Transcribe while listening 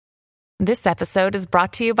This episode is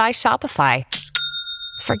brought to you by Shopify.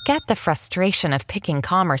 Forget the frustration of picking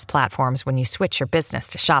commerce platforms when you switch your business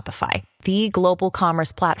to Shopify, the global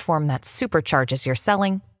commerce platform that supercharges your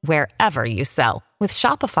selling wherever you sell. With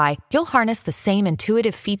Shopify, you'll harness the same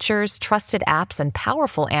intuitive features, trusted apps, and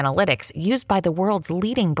powerful analytics used by the world's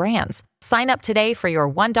leading brands. Sign up today for your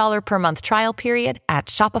 $1 per month trial period at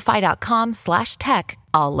shopify.com/tech,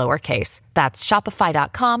 all lowercase. That's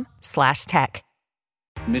shopify.com/tech.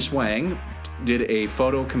 Miss Wang did a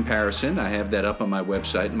photo comparison. I have that up on my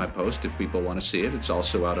website in my post if people want to see it. It's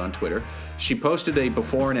also out on Twitter. She posted a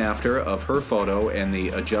before and after of her photo and the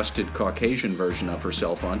adjusted Caucasian version of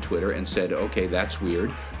herself on Twitter and said, okay, that's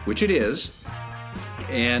weird, which it is.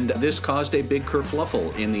 And this caused a big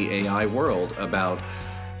kerfluffle in the AI world about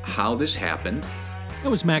how this happened.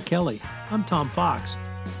 That was Matt Kelly. I'm Tom Fox.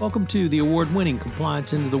 Welcome to the award-winning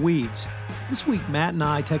Compliance Into the Weeds. This week, Matt and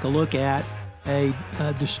I take a look at a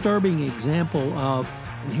disturbing example of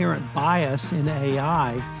inherent bias in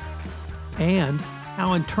AI and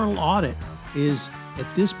how internal audit is, at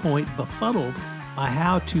this point, befuddled by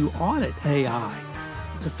how to audit AI.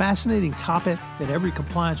 It's a fascinating topic that every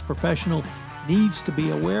compliance professional needs to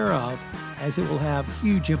be aware of, as it will have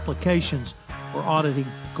huge implications for auditing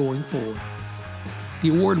going forward. The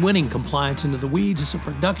award-winning Compliance Into the Weeds is a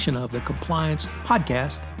production of the Compliance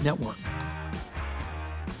Podcast Network.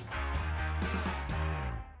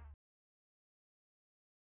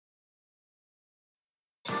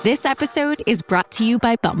 This episode is brought to you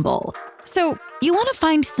by Bumble. So, you want to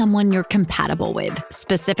find someone you're compatible with,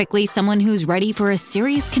 specifically someone who's ready for a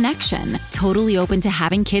serious connection, totally open to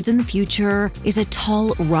having kids in the future, is a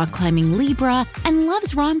tall, rock-climbing Libra, and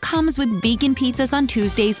loves rom-coms with vegan pizzas on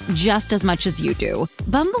Tuesdays just as much as you do.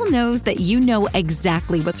 Bumble knows that you know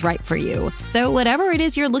exactly what's right for you. So whatever it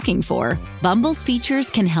is you're looking for, Bumble's features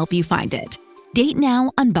can help you find it. Date now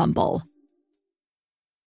on Bumble.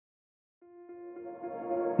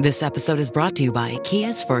 This episode is brought to you by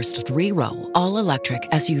Kia's first three-row, all-electric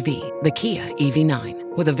SUV, the Kia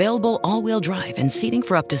EV9, with available all-wheel drive and seating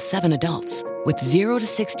for up to 7 adults, with 0 to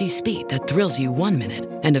 60 speed that thrills you 1 minute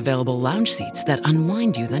and available lounge seats that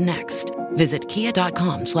unwind you the next. Visit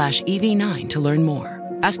kia.com/EV9 to learn more.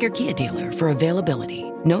 Ask your Kia dealer for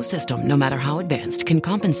availability. No system, no matter how advanced, can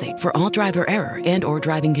compensate for all driver error and or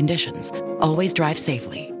driving conditions. Always drive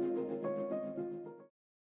safely.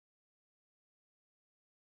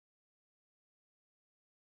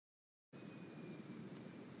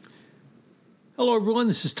 Hello, everyone.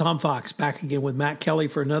 This is Tom Fox back again with Matt Kelly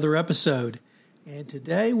for another episode. And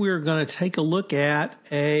today we're going to take a look at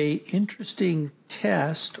an interesting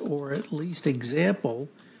test, or at least example,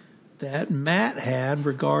 that Matt had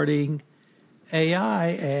regarding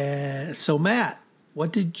AI. So, Matt,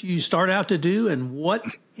 what did you start out to do, and what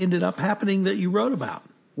ended up happening that you wrote about?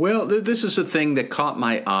 Well, this is a thing that caught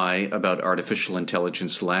my eye about artificial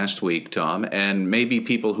intelligence last week, Tom, and maybe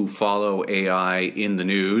people who follow AI in the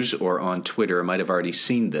news or on Twitter might have already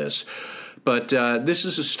seen this. But this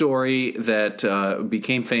is a story that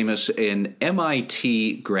became famous. An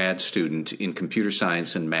MIT grad student in computer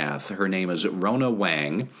science and math. Her name is Rona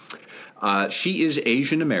Wang. She is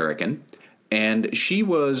Asian American, and she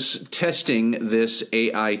was testing this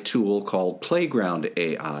AI tool called Playground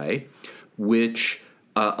AI, which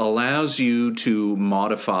allows you to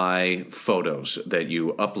modify photos that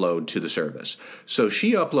you upload to the service. So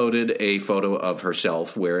she uploaded a photo of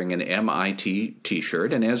herself wearing an MIT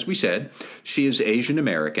t-shirt, and as we said, she is Asian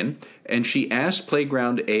American, and she asked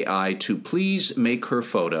Playground AI to please make her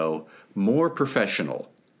photo more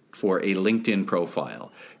professional for a LinkedIn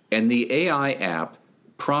profile. And the AI app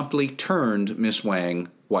promptly turned Miss Wang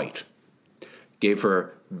white. Gave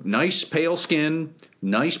her nice pale skin,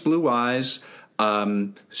 nice blue eyes.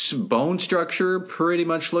 Bone structure pretty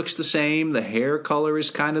much looks the same. The hair color is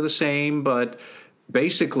kind of the same, but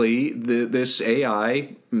basically this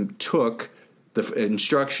AI took the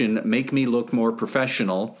instruction, make me look more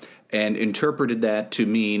professional, and interpreted that to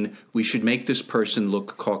mean we should make this person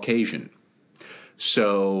look Caucasian.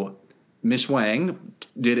 So Miss Wang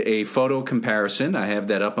did a photo comparison. I have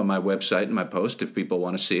that up on my website in my post if people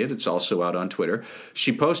want to see it. It's also out on Twitter.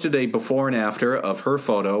 She posted a before and after of her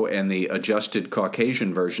photo and the adjusted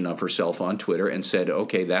Caucasian version of herself on Twitter and said,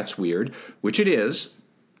 okay, that's weird, which it is.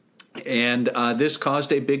 And this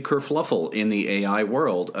caused a big kerfluffle in the AI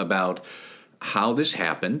world about how this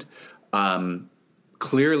happened.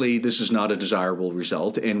 Clearly, this is not a desirable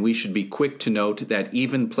result, and we should be quick to note that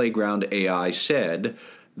even Playground AI said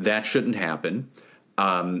that shouldn't happen.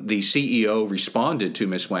 The CEO responded to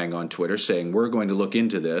Ms. Wang on Twitter saying, we're going to look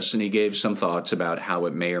into this, and he gave some thoughts about how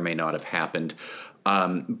it may or may not have happened.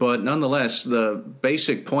 But nonetheless, the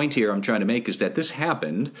basic point here I'm trying to make is that this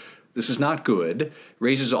happened. This is not good.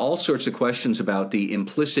 Raises all sorts of questions about the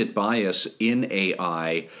implicit bias in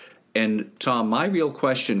AI. And Tom, my real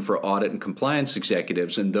question for audit and compliance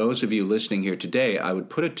executives, and those of you listening here today, I would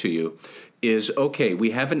put it to you, is, okay,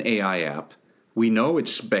 we have an AI app. We know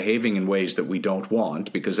it's behaving in ways that we don't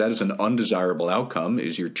want, because that is an undesirable outcome,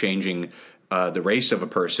 is you're changing the race of a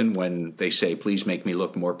person when they say, please make me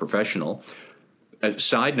look more professional. A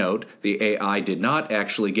side note, the AI did not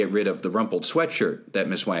actually get rid of the rumpled sweatshirt that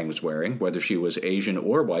Ms. Wang was wearing. Whether she was Asian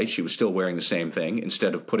or white, she was still wearing the same thing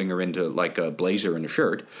instead of putting her into like a blazer and a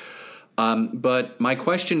shirt. But my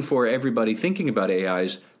question for everybody thinking about AI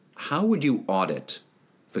is, how would you audit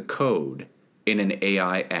the code in an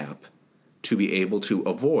AI app to be able to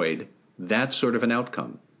avoid that sort of an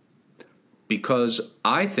outcome? Because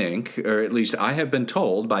I think, or at least I have been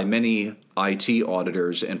told by many IT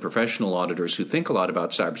auditors and professional auditors who think a lot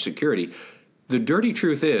about cybersecurity, the dirty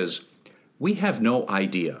truth is we have no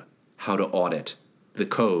idea how to audit the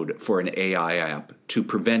code for an AI app to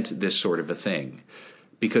prevent this sort of a thing.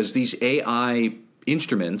 Because these AI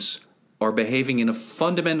instruments are behaving in a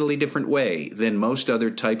fundamentally different way than most other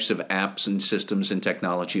types of apps and systems and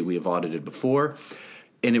technology we have audited before.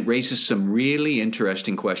 And it raises some really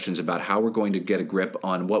interesting questions about how we're going to get a grip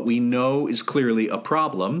on what we know is clearly a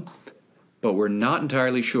problem, but we're not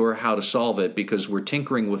entirely sure how to solve it because we're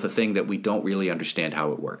tinkering with a thing that we don't really understand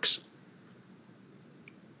how it works.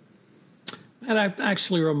 And I'm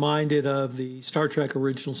actually reminded of the Star Trek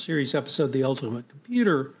original series episode, The Ultimate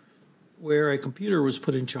Computer, where a computer was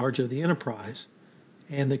put in charge of the Enterprise.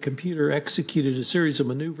 And the computer executed a series of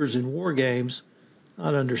maneuvers in war games,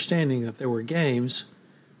 not understanding that they were games,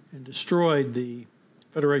 and destroyed the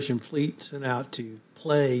Federation fleet sent out to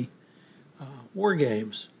play war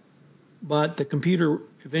games. But the computer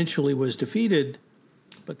eventually was defeated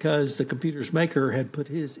because the computer's maker had put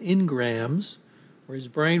his engrams, or his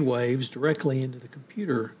brain waves, directly into the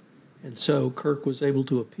computer. And so Kirk was able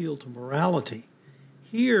to appeal to morality.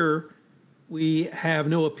 Here, we have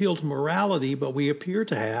no appeal to morality, but we appear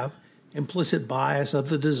to have implicit bias of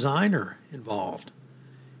the designer involved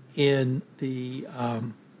in the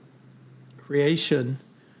creation,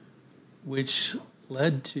 which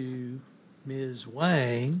led to Ms.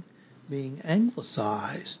 Wang being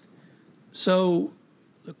anglicized. So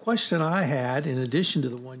the question I had, in addition to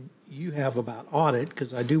the one you have about audit,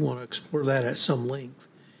 because I do want to explore that at some length,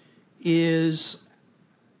 is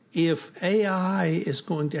if AI is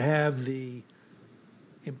going to have the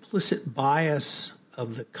implicit bias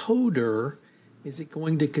of the coder, is it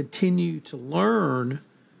going to continue to learn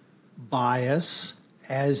bias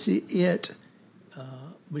as it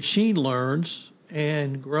machine learns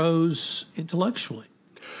and grows intellectually?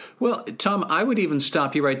 Well, Tom, I would even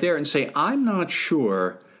stop you right there and say I'm not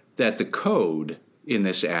sure that the code in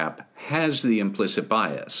this app has the implicit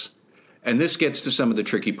bias. And this gets to some of the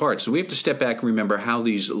tricky parts. So we have to step back and remember how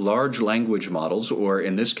these large language models, or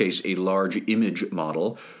in this case, a large image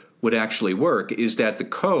model, would actually work, is that the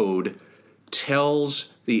code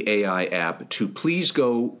tells the AI app to please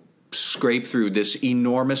go scrape through this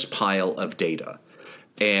enormous pile of data.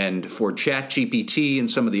 And for ChatGPT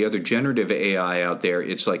and some of the other generative AI out there,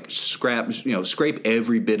 it's like scrape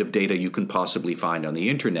every bit of data you can possibly find on the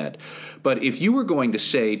internet. But if you were going to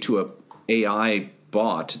say to a AI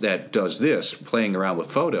bot that does this, playing around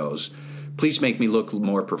with photos, please make me look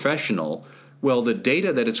more professional, well, the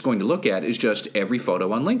data that it's going to look at is just every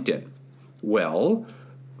photo on LinkedIn. Well,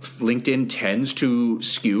 LinkedIn tends to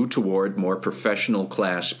skew toward more professional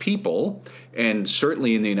class people. And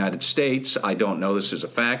certainly in the United States, I don't know this as a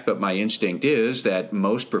fact, but my instinct is that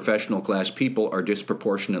most professional class people are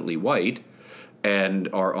disproportionately white and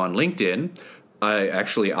are on LinkedIn.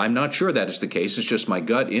 I'm not sure that is the case. It's just my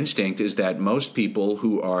gut instinct is that most people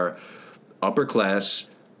who are upper class,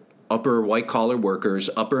 upper white collar workers,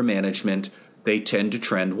 upper management, they tend to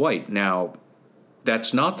trend white. Now,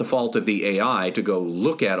 that's not the fault of the AI to go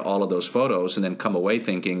look at all of those photos and then come away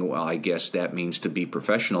thinking, well, I guess that means to be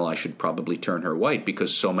professional, I should probably turn her white,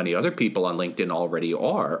 because so many other people on LinkedIn already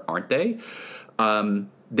are, aren't they?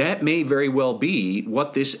 That may very well be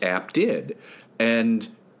what this app did. And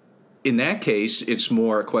in that case, it's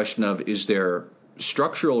more a question of, is there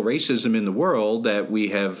structural racism in the world that we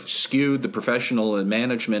have skewed the professional and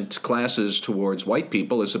management classes towards white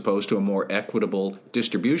people as opposed to a more equitable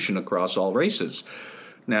distribution across all races?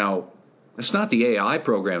 Now, it's not the AI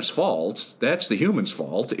program's fault. That's the human's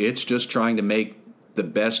fault. It's just trying to make the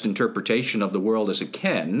best interpretation of the world as it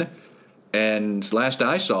can. And last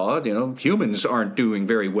I saw, humans aren't doing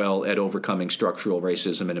very well at overcoming structural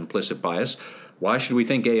racism and implicit bias. Why should we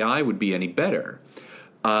think AI would be any better?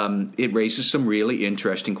 It raises some really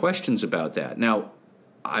interesting questions about that. Now,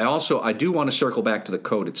 I do want to circle back to the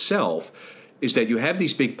code itself, is that you have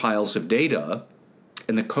these big piles of data,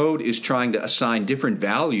 and the code is trying to assign different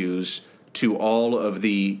values to all of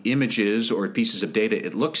the images or pieces of data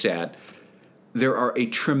it looks at. There are a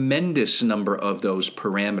tremendous number of those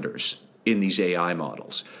parameters in these AI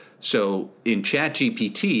models. So in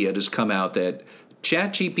ChatGPT, it has come out that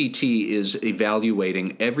ChatGPT is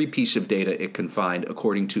evaluating every piece of data it can find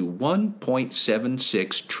according to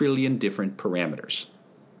 1.76 trillion different parameters.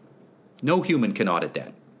 No human can audit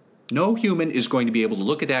that. No human is going to be able to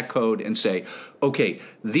look at that code and say, okay,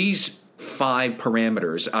 these 5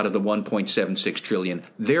 parameters out of the 1.76 trillion,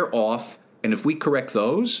 they're off, and if we correct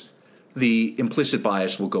those, the implicit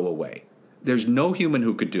bias will go away. There's no human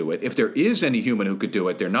who could do it. If there is any human who could do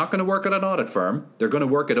it, they're not going to work at an audit firm. They're going to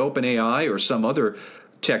work at OpenAI or some other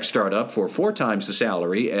tech startup for 4 times the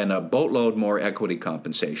salary and a boatload more equity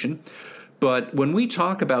compensation. But when we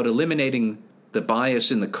talk about eliminating the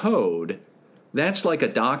bias in the code, that's like a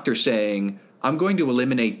doctor saying, I'm going to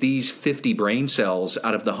eliminate these 50 brain cells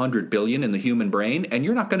out of the 100 billion in the human brain, and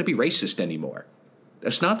you're not going to be racist anymore.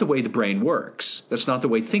 That's not the way the brain works. That's not the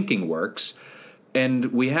way thinking works. And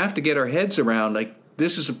we have to get our heads around, like,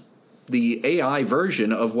 this is the AI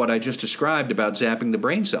version of what I just described about zapping the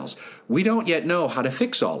brain cells. We don't yet know how to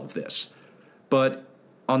fix all of this. But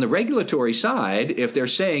on the regulatory side, if they're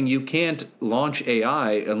saying you can't launch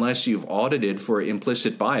AI unless you've audited for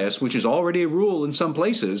implicit bias, which is already a rule in some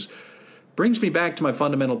places, brings me back to my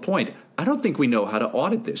fundamental point. I don't think we know how to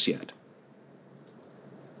audit this yet.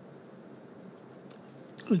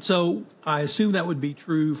 And so I assume that would be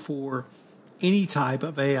true for any type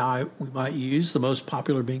of AI we might use, the most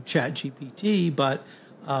popular being ChatGPT, but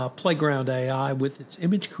Playground AI with its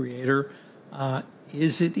image creator.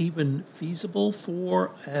 Is it even feasible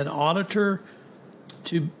for an auditor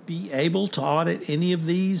to be able to audit any of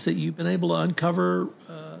these that you've been able to uncover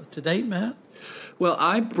to date, Matt? Well,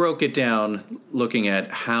 I broke it down looking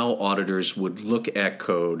at how auditors would look at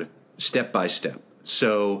code step by step.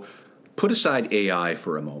 So put aside AI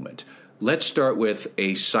for a moment. Let's start with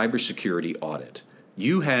a cybersecurity audit.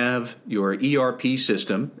 You have your ERP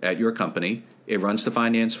system at your company. It runs the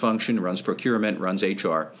finance function, runs procurement, runs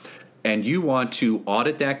HR. And you want to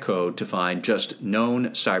audit that code to find just known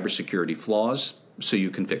cybersecurity flaws so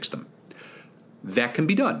you can fix them. That can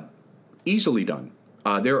be done, easily done.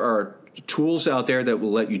 There are tools out there that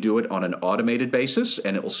will let you do it on an automated basis,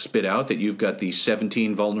 and it will spit out that you've got these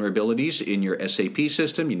 17 vulnerabilities in your SAP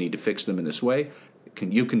system. You need to fix them in this way.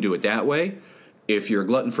 You can do it that way. If you're a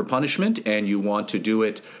glutton for punishment and you want to do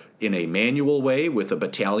it in a manual way with a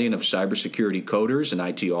battalion of cybersecurity coders and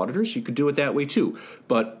IT auditors, you could do it that way too.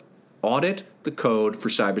 But audit the code for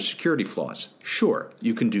cybersecurity flaws. Sure,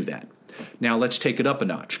 you can do that. Now let's take it up a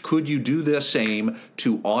notch. Could you do the same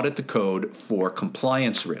to audit the code for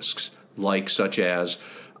compliance risks, like such as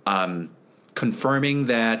confirming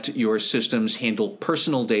that your systems handle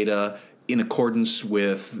personal data in accordance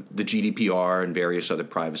with the GDPR and various other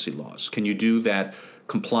privacy laws? Can you do that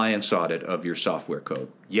compliance audit of your software code?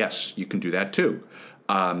 Yes, you can do that too.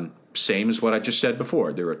 Same as what I just said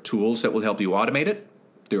before. There are tools that will help you automate it.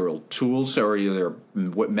 There are tools or there are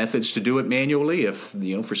methods to do it manually if,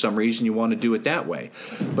 for some reason you want to do it that way.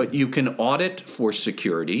 But you can audit for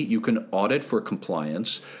security. You can audit for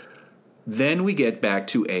compliance. Then we get back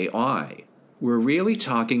to AI. We're really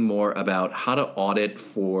talking more about how to audit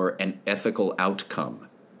for an ethical outcome,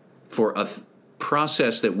 for a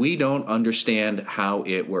process that we don't understand how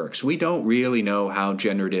it works. We don't really know how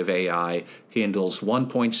generative AI handles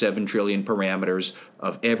 1.7 trillion parameters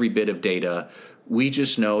of every bit of data. We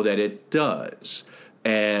just know that it does.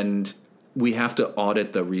 And we have to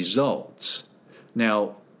audit the results.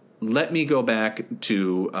 Now, let me go back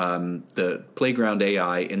to the Playground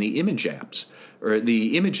AI and the image apps, or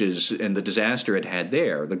the images and the disaster it had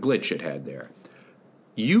there, the glitch it had there.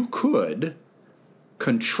 You could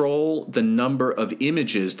control the number of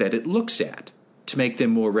images that it looks at to make them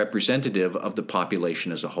more representative of the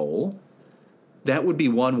population as a whole. That would be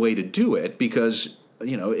one way to do it, because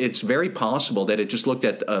it's very possible that it just looked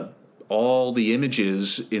at all the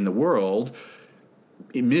images in the world,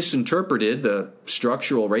 it misinterpreted the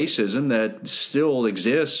structural racism that still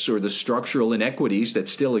exists, or the structural inequities that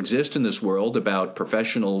still exist in this world about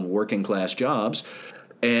professional working class jobs.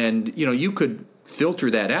 And, you could filter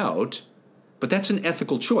that out, but that's an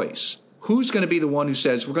ethical choice. Who's going to be the one who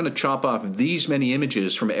says, we're going to chop off these many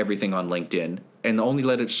images from everything on LinkedIn and only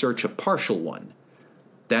let it search a partial one?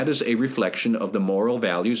 that is a reflection of the moral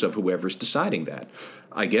values of whoever's deciding that.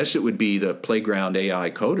 I guess it would be the playground AI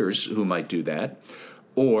coders who might do that.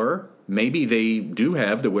 Or maybe they do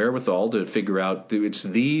have the wherewithal to figure out it's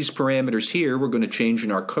these parameters here we're going to change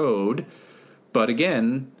in our code. But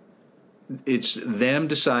again, it's them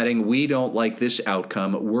deciding we don't like this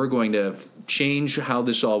outcome. We're going to change how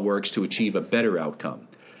this all works to achieve a better outcome.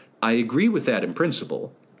 I agree with that in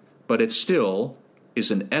principle, but it still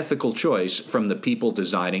is an ethical choice from the people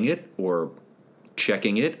designing it or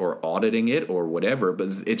checking it or auditing it or whatever. But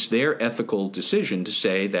it's their ethical decision to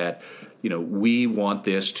say that, we want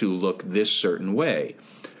this to look this certain way.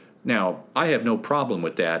 Now, I have no problem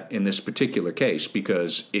with that in this particular case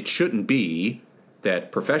because it shouldn't be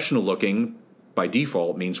that professional looking by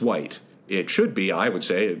default means white. It should be, I would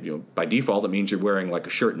say, by default, it means you're wearing like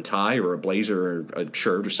a shirt and tie or a blazer or a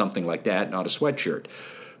shirt or something like that, not a sweatshirt.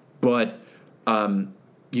 But,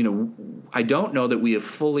 I don't know that we have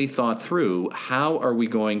fully thought through how are we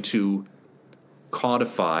going to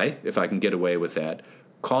codify, if I can get away with that,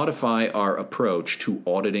 codify our approach to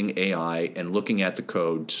auditing AI and looking at the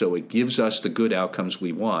code so it gives us the good outcomes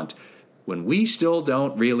we want when we still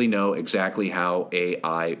don't really know exactly how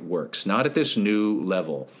AI works, not at this new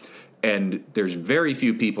level. And there's very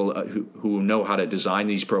few people who know how to design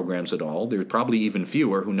these programs at all. There's probably even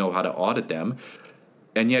fewer who know how to audit them.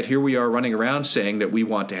 And yet here we are running around saying that we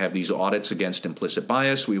want to have these audits against implicit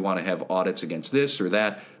bias. We want to have audits against this or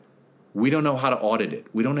that. We don't know how to audit it.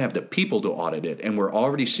 We don't have the people to audit it. And we're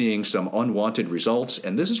already seeing some unwanted results.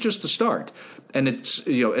 And this is just the start. And it's,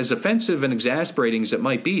 as offensive and exasperating as it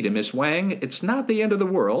might be to Ms. Wang, it's not the end of the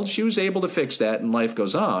world. She was able to fix that and life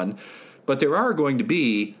goes on. But there are going to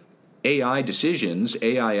be AI decisions,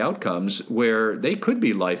 AI outcomes where they could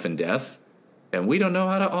be life and death. And we don't know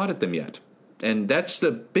how to audit them yet. And that's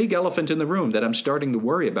the big elephant in the room that I'm starting to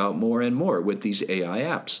worry about more and more with these AI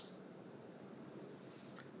apps.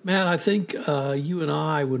 Matt, I think you and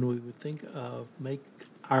I, when we would think of make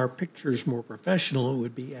our pictures more professional, it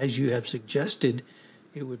would be, as you have suggested,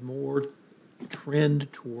 it would more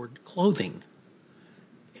trend toward clothing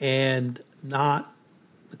and not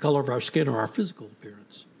the color of our skin or our physical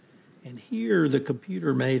appearance. And here the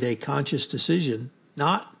computer made a conscious decision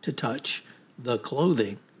not to touch the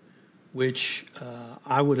clothing, which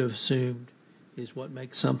I would have assumed is what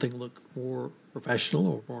makes something look more professional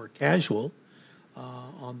or more casual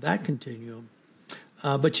on that continuum.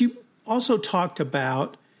 But you also talked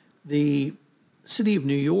about the City of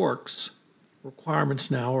New York's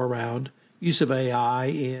requirements now around use of AI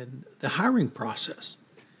in the hiring process.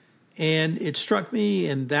 And it struck me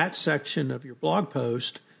in that section of your blog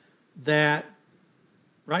post that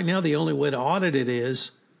right now the only way to audit it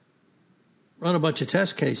is run a bunch of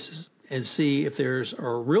test cases and see if there's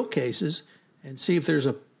real cases and see if there's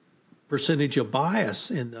a percentage of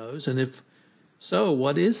bias in those. And if so,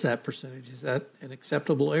 what is that percentage? Is that an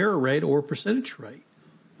acceptable error rate or percentage rate?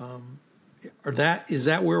 Is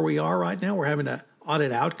that where we are right now? We're having to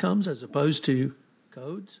audit outcomes as opposed to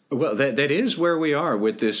codes? Well, that is where we are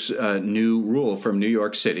with this new rule from New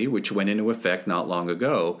York City, which went into effect not long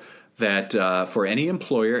ago, that for any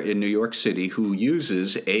employer in New York City who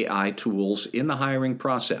uses AI tools in the hiring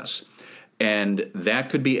process, and that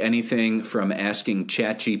could be anything from asking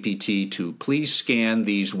ChatGPT to please scan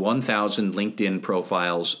these 1,000 LinkedIn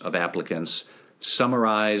profiles of applicants,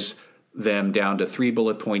 summarize them down to 3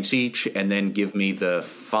 bullet points each, and then give me the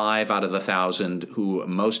 5 out of the 1,000 who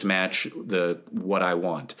most match what I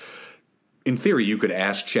want. In theory, you could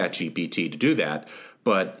ask ChatGPT to do that,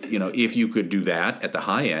 but if you could do that at the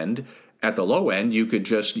high end, at the low end, you could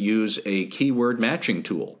just use a keyword matching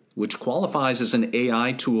tool, which qualifies as an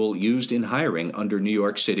AI tool used in hiring under New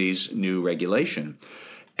York City's new regulation.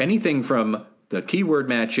 Anything from the keyword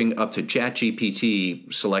matching up to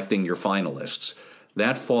ChatGPT selecting your finalists,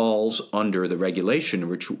 that falls under the regulation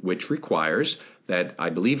which requires that, I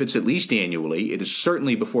believe it's at least annually, it is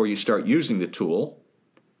certainly before you start using the tool,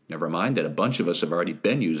 never mind that a bunch of us have already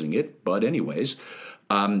been using it, but anyways,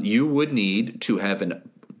 you would need to have a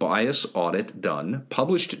bias audit done,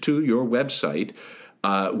 published to your website,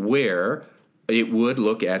 where it would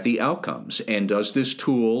look at the outcomes. And does this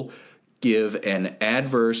tool give an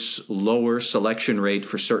adverse lower selection rate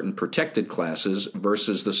for certain protected classes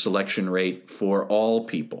versus the selection rate for all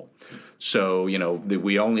people? So,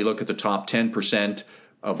 we only look at the top 10%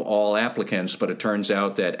 of all applicants, but it turns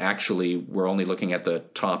out that actually we're only looking at the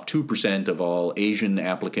top 2% of all Asian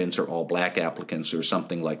applicants or all black applicants or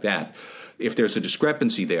something like that. If there's a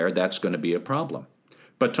discrepancy there, that's going to be a problem.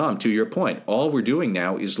 But Tom, to your point, all we're doing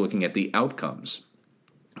now is looking at the outcomes.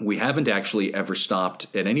 We haven't actually ever stopped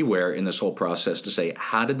at anywhere in this whole process to say,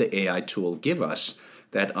 how did the AI tool give us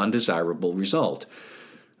that undesirable result.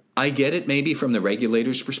 I get it maybe from the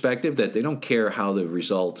regulator's perspective that they don't care how the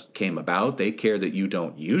result came about. They care that you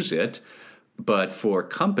don't use it. But for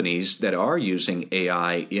companies that are using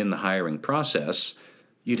AI in the hiring process,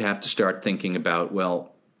 you'd have to start thinking about,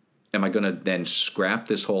 well, am I going to then scrap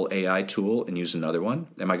this whole AI tool and use another one?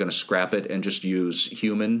 Am I going to scrap it and just use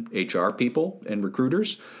human HR people and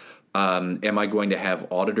recruiters? Am I going to have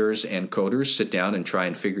auditors and coders sit down and try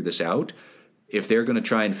and figure this out? If they're going to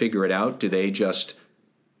try and figure it out, do they just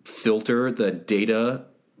filter the data,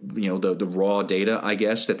 the raw data, I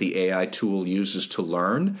guess, that the AI tool uses to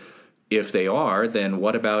learn? If they are, then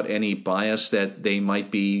what about any bias that they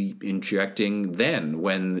might be injecting then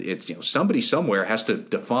when it's, somebody somewhere has to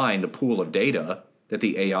define the pool of data that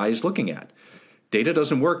the AI is looking at? Data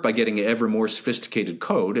doesn't work by getting ever more sophisticated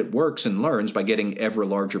code. It works and learns by getting ever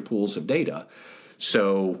larger pools of data.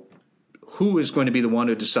 So who is going to be the one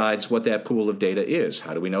who decides what that pool of data is?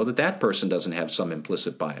 How do we know that that person doesn't have some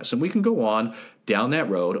implicit bias? And we can go on down that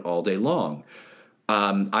road all day long.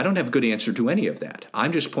 I don't have a good answer to any of that.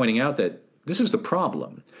 I'm just pointing out that this is the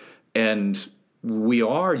problem. And we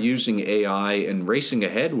are using AI and racing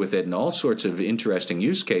ahead with it in all sorts of interesting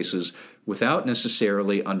use cases without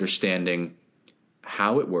necessarily understanding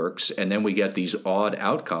how it works. And then we get these odd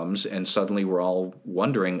outcomes, and suddenly we're all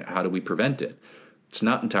wondering, how do we prevent it? It's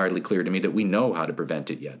not entirely clear to me that we know how to prevent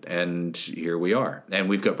it yet. And here we are. And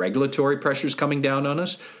we've got regulatory pressures coming down on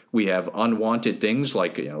us. We have unwanted things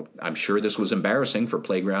like, I'm sure this was embarrassing for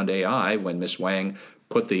Playground AI when Ms. Wang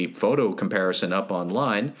put the photo comparison up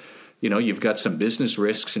online. You've got some business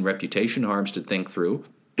risks and reputation harms to think through.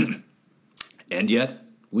 And yet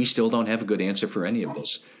we still don't have a good answer for any of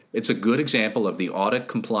this. It's a good example of the audit,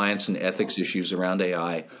 compliance, and ethics issues around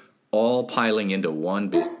AI all piling into one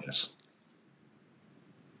big mess.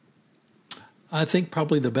 I think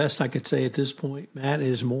probably the best I could say at this point, Matt,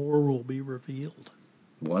 is more will be revealed.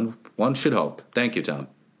 One should hope. Thank you, Tom.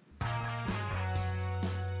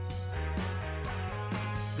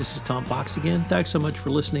 This is Tom Fox again. Thanks so much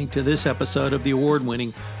for listening to this episode of the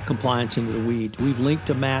award-winning Compliance Into the Weeds. We've linked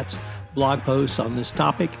to Matt's blog posts on this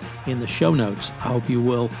topic in the show notes. I hope you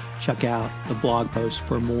will check out the blog post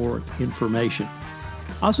for more information.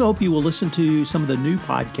 I also hope you will listen to some of the new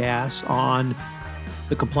podcasts on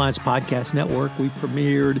the Compliance Podcast Network. We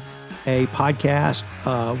premiered a podcast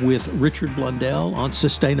with Richard Blundell on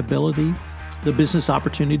sustainability, the business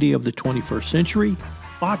opportunity of the 21st century,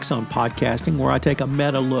 Fox on podcasting, where I take a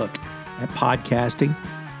meta look at podcasting,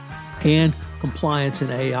 and compliance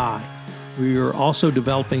and AI. We are also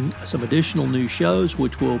developing some additional new shows,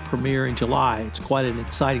 which will premiere in July. It's quite an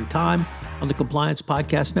exciting time on the Compliance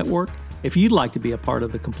Podcast Network. If you'd like to be a part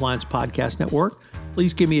of the Compliance Podcast Network,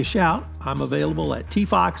 please give me a shout. I'm available at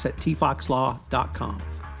tfox@tfoxlaw.com.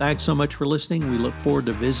 Thanks so much for listening. We look forward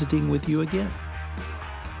to visiting with you again.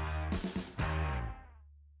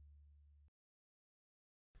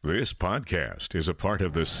 This podcast is a part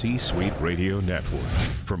of the C-Suite Radio Network.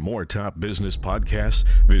 For more top business podcasts,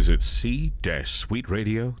 visit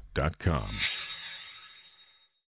c-suiteradio.com.